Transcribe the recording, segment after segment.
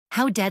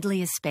How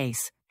deadly is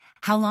space?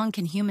 How long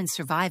can humans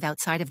survive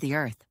outside of the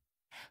Earth?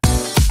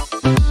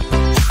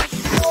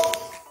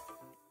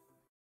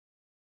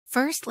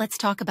 First, let's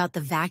talk about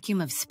the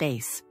vacuum of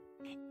space.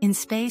 In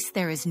space,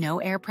 there is no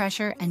air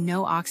pressure and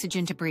no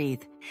oxygen to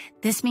breathe.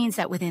 This means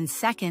that within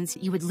seconds,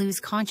 you would lose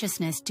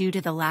consciousness due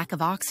to the lack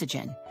of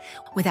oxygen.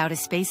 Without a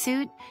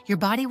spacesuit, your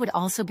body would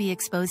also be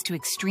exposed to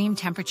extreme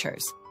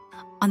temperatures.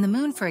 On the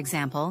moon, for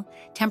example,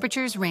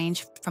 temperatures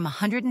range from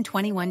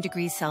 121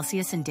 degrees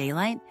Celsius in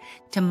daylight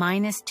to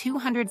minus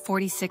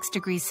 246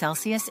 degrees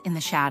Celsius in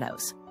the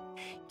shadows.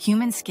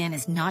 Human skin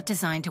is not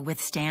designed to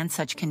withstand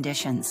such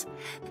conditions.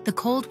 The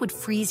cold would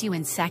freeze you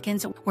in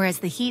seconds, whereas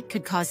the heat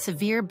could cause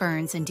severe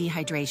burns and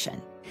dehydration.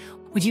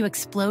 Would you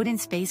explode in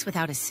space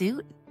without a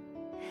suit?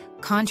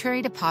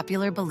 Contrary to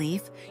popular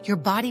belief, your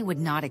body would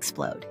not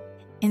explode.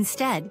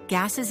 Instead,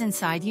 gases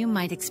inside you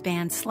might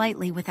expand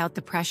slightly without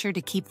the pressure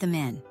to keep them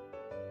in.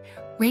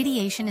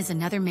 Radiation is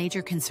another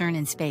major concern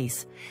in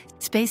space.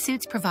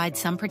 Spacesuits provide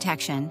some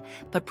protection,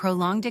 but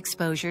prolonged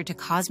exposure to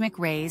cosmic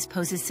rays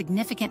poses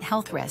significant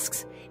health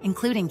risks,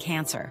 including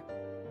cancer.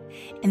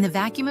 In the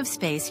vacuum of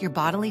space, your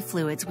bodily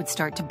fluids would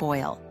start to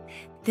boil.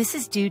 This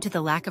is due to the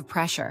lack of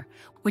pressure,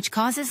 which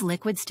causes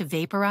liquids to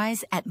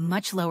vaporize at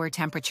much lower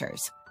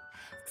temperatures.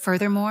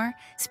 Furthermore,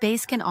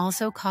 space can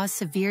also cause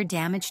severe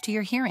damage to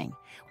your hearing.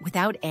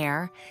 Without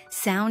air,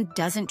 sound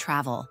doesn't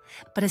travel,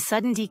 but a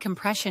sudden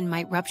decompression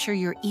might rupture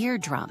your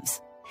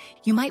eardrums.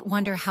 You might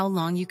wonder how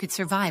long you could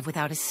survive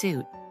without a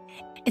suit.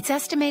 It's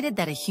estimated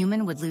that a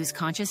human would lose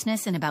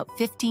consciousness in about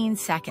 15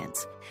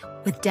 seconds,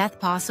 with death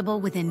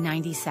possible within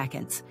 90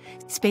 seconds.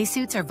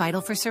 Spacesuits are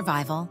vital for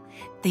survival.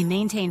 They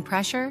maintain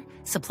pressure,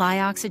 supply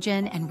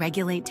oxygen, and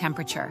regulate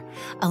temperature,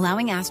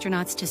 allowing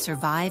astronauts to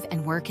survive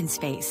and work in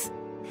space.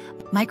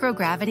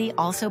 Microgravity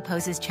also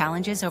poses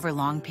challenges over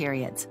long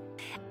periods.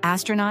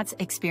 Astronauts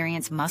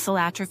experience muscle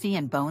atrophy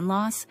and bone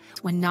loss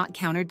when not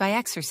countered by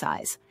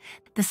exercise.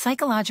 The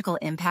psychological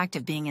impact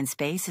of being in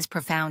space is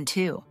profound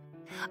too.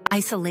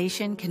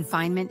 Isolation,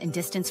 confinement, and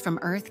distance from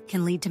Earth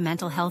can lead to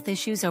mental health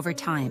issues over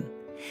time.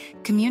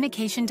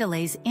 Communication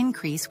delays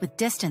increase with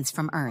distance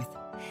from Earth.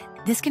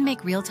 This can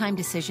make real-time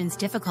decisions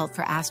difficult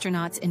for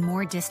astronauts in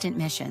more distant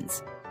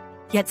missions.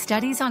 Yet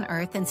studies on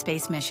Earth and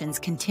space missions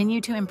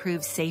continue to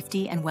improve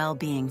safety and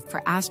well-being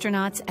for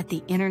astronauts at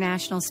the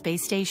International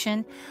Space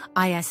Station,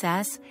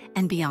 ISS,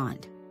 and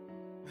beyond.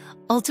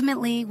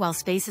 Ultimately, while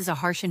space is a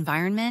harsh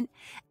environment,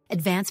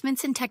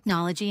 advancements in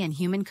technology and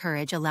human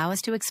courage allow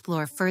us to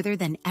explore further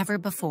than ever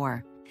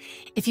before.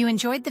 If you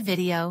enjoyed the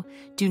video,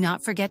 do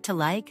not forget to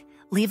like,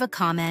 leave a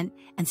comment,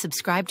 and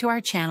subscribe to our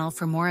channel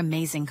for more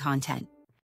amazing content.